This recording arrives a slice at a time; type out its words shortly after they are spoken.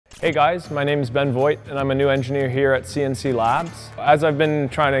Hey guys, my name is Ben Voigt and I'm a new engineer here at CNC Labs. As I've been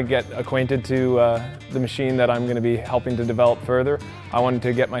trying to get acquainted to the machine that I'm going to be helping to develop further, I wanted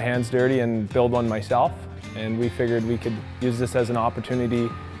to get my hands dirty and build one myself, and we figured we could use this as an opportunity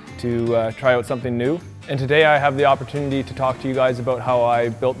to try out something new. And today I have the opportunity to talk to you guys about how I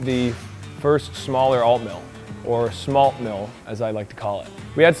built the first smaller AltMill, or smalt mill as I like to call it.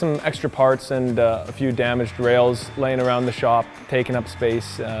 We had some extra parts and a few damaged rails laying around the shop, taking up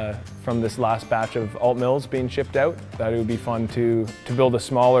space from this last batch of AltMills being shipped out. That it would be fun to build a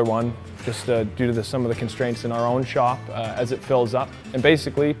smaller one, just due to some of the constraints in our own shop as it fills up, and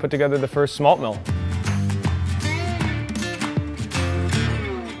basically put together the first smalt mill.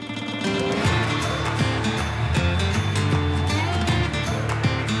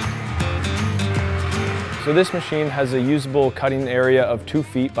 So this machine has a usable cutting area of 2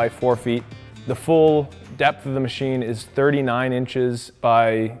 feet by 4 feet. The full depth of the machine is 39 inches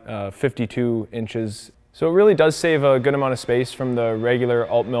by 52 inches. So it really does save a good amount of space from the regular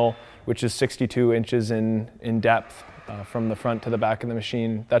AltMill, which is 62 inches in depth from the front to the back of the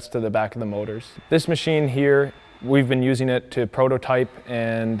machine. That's to the back of the motors. This machine here, we've been using it to prototype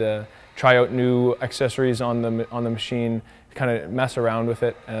and try out new accessories on the machine, kind of mess around with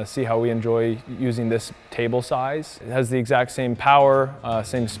it, see how we enjoy using this table size. It has the exact same power,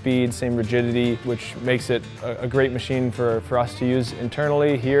 same speed, same rigidity, which makes it a great machine for us to use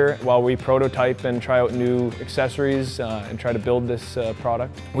internally here while we prototype and try out new accessories and try to build this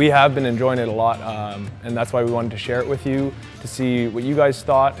product. We have been enjoying it a lot, and that's why we wanted to share it with you, to see what you guys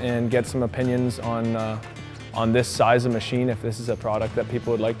thought and get some opinions on this size of machine, if this is a product that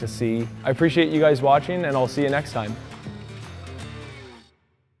people would like to see. I appreciate you guys watching, and I'll see you next time.